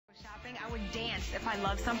I would dance if I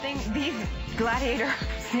love something. These gladiator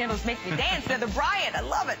sandals make me dance. They're the Bryant. I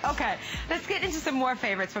love it. Okay, let's get into some more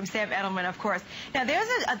favorites from Sam Edelman, of course. Now, there's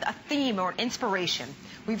a theme or an inspiration.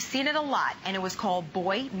 We've seen it a lot, and it was called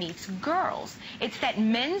Boy Meets Girls. It's that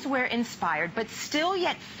menswear inspired, but still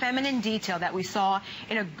yet feminine detail that we saw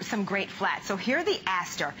in some great flats. So here are the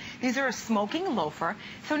Aster. These are a smoking loafer.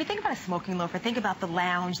 So when you think about a smoking loafer, think about the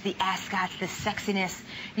lounge, the ascots, the sexiness,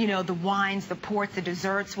 you know, the wines, the ports, the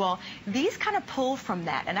desserts. Well, these kind of pull from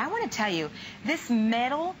that. And I want to tell you, this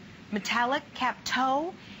metallic cap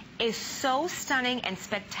toe is so stunning and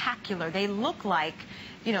spectacular. They look like,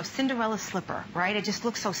 you know, Cinderella slipper, right? It just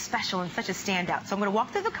looks so special and such a standout. So I'm going to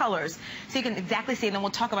walk through the colors so you can exactly see, and then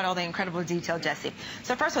we'll talk about all the incredible detail, Jessie.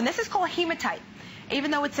 So first one, this is called hematite.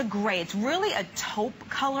 Even though it's a gray, it's really a taupe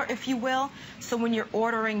color, if you will. So when you're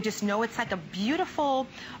ordering, just know it's like a beautiful,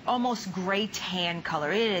 almost gray tan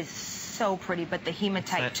color. It is so pretty, but the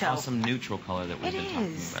hematite toe. It's awesome neutral color that we've been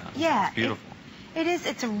talking about. Yeah. It's beautiful. It is.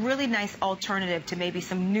 It's a really nice alternative to maybe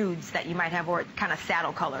some nudes that you might have, or kind of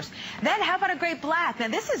saddle colors. Then how about a great black? Now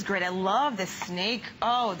this is great. I love this snake.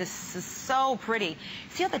 Oh, this is so pretty.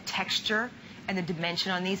 See all the texture and the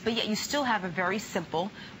dimension on these, but yet you still have a very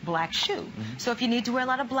simple black shoe. So if you need to wear a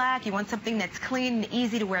lot of black, you want something that's clean and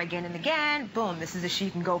easy to wear again and again, boom, this is a shoe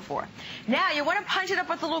you can go for. Now, you want to punch it up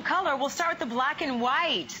with a little color. We'll start with the black and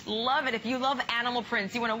white. Love it. If you love animal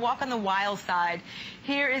prints, you want to walk on the wild side,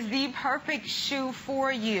 here is the perfect shoe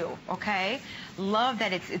for you, okay? Love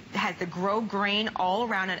that it has the grove grain all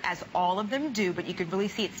around it, as all of them do, but you could really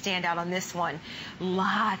see it stand out on this one.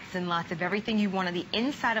 Lots and lots of everything you want on the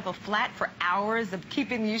inside of a flat for hours of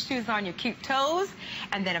keeping these shoes on your cute toes.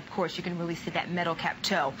 And then, of course, you can really see that metal cap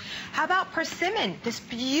toe. How about persimmon? This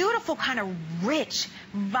beautiful kind of rich,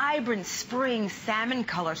 vibrant spring salmon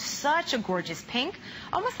color. Such a gorgeous pink.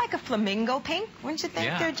 Almost like a flamingo pink, wouldn't you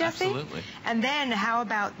think, there, Jessie? Absolutely. And then how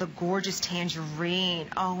about the gorgeous tangerine?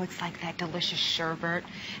 Oh, it's like that delicious sherbet.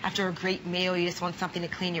 After a great meal, you just want something to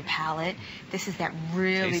clean your palate. This is that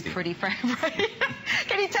really Tasty. pretty fabric.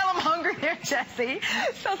 Can you tell I'm hungry there, Jessie?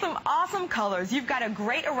 So some awesome colors. You've got a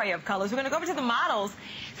great array of colors. We're going to go over to the models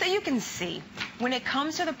so you can see when it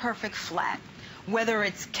comes to the perfect flat, whether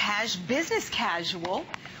it's business casual,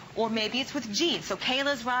 or maybe it's with jeans. So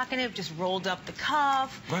Kayla's rocking it, just rolled up the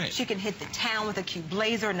cuff. Right. She can hit the town with a cute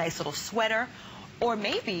blazer, a nice little sweater. Or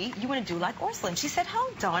maybe you want to do like Orslyn. She said,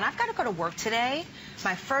 hold on, I've got to go to work today.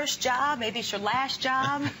 My first job, maybe it's your last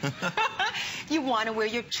job. You want to wear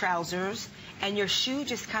your trousers, and your shoe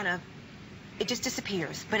just kind of, it just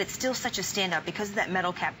disappears. But it's still such a standout because of that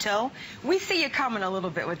metal cap toe. We see you coming a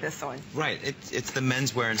little bit with this one. Right. It's the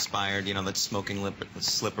menswear inspired, you know, that smoking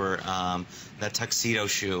slipper, that tuxedo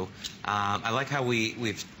shoe. I like how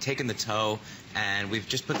we've taken the toe and we've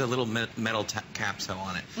just put the little metal cap toe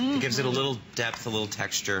on it. It gives it a little depth, a little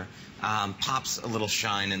texture, pops a little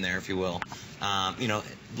shine in there, if you will. You know,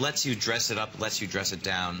 lets you dress it up, lets you dress it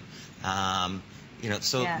down. You know,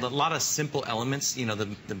 so a lot of simple elements, you know,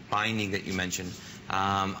 the binding that you mentioned.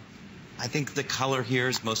 I think the color here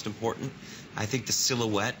is most important. I think the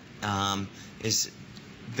silhouette is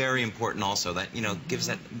very important also. That, you know, gives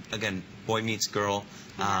that, again, boy meets girl.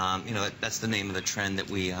 You know, that's the name of the trend that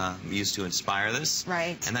we used to inspire this.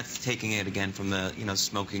 Right. And that's taking it again from the, you know,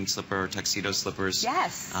 smoking slipper, tuxedo slippers.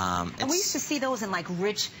 Yes. And we used to see those in like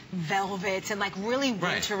rich velvets and like really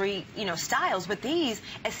wintry, you know, styles. But these,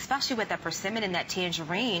 especially with that persimmon and that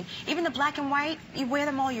tangerine, even the black and white, you wear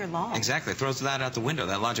them all year long. Exactly. Throws that out the window,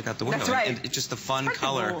 that logic out the window. That's right. It's just a fun Break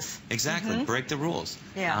color. the rules. Exactly. Break the rules.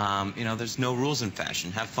 Yeah. You know, there's no rules in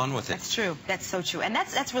fashion. Have fun with it. That's true. That's so true. And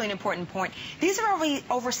that's really an important point. These are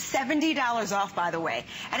over $70 off, by the way.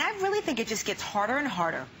 And I really think it just gets harder and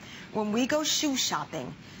harder when we go shoe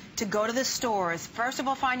shopping to go to the stores. First of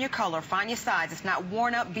all, find your color, find your size. It's not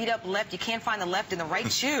worn up, beat up, left. You can't find the left in the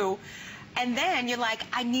right shoe. And then you're like,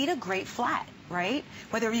 I need a great flat, right?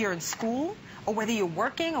 Whether you're in school or whether you're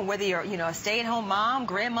working or whether you're, you know, a stay-at-home mom,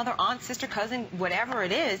 grandmother, aunt, sister, cousin, whatever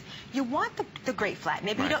it is, you want the great flat.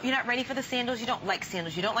 Maybe you're not ready for the sandals. You don't like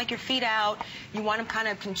sandals. You don't like your feet out. You want them kind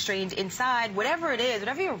of constrained inside. Whatever it is,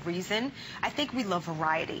 whatever your reason, I think we love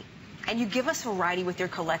variety. And you give us variety with your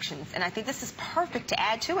collections. And I think this is perfect to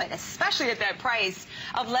add to it, especially at that price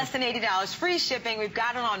of less than $80. Free shipping. We've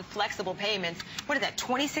got it on flexible payments. What is that,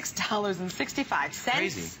 $26.65?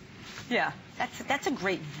 Crazy. Yeah, that's a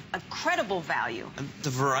great, incredible value. And the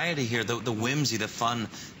variety here, the whimsy, the fun,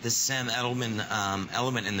 the Sam Edelman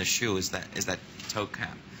element in the shoe is that toe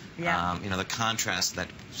cap. Yeah. You know, the contrast, that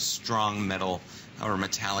strong metal or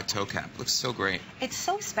metallic toe cap looks so great. It's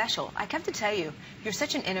so special. I have to tell you, you're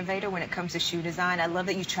such an innovator when it comes to shoe design. I love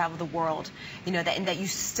that you travel the world, you know, and that you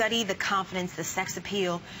study the confidence, the sex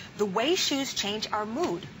appeal, the way shoes change our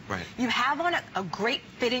mood. Right. You have on a great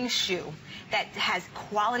fitting shoe that has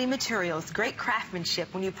quality materials, great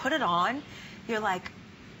craftsmanship. When you put it on, you're like,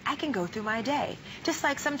 I can go through my day. Just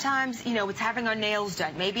like sometimes, you know, it's having our nails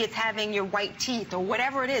done. Maybe it's having your white teeth or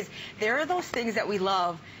whatever it is. There are those things that we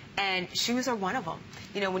love, and shoes are one of them.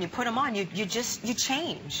 You know, when you put them on, you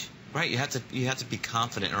change. Right, you have to be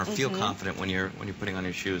confident or feel confident when you're putting on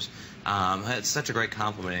your shoes. It's such a great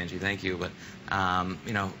compliment, Angie. Thank you. But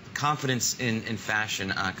you know, confidence in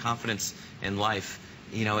fashion, confidence in life.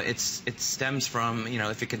 You know, it stems from, you know,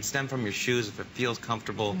 if it can stem from your shoes, if it feels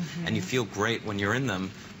comfortable and you feel great when you're in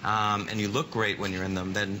them, and you look great when you're in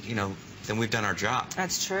them, then, you know, then we've done our job.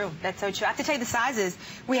 That's true. That's so true. I have to tell you the sizes.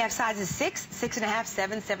 We have sizes 6, 6.5,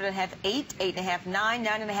 7, 7.5, 8, 8.5, 9,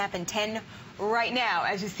 9.5, and 10 right now.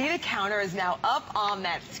 As you see, the counter is now up on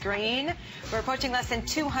that screen. We're approaching less than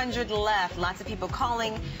 200 left. Lots of people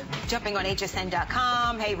calling, jumping on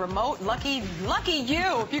hsn.com. Hey, remote, lucky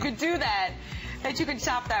you if you could do that. That you can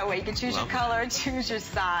shop that way. You can choose your color, choose your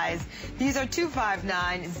size. These are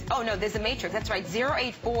 259. Oh, no, there's a matrix. That's right,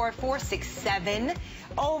 084467.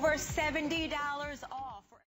 Over $70 off.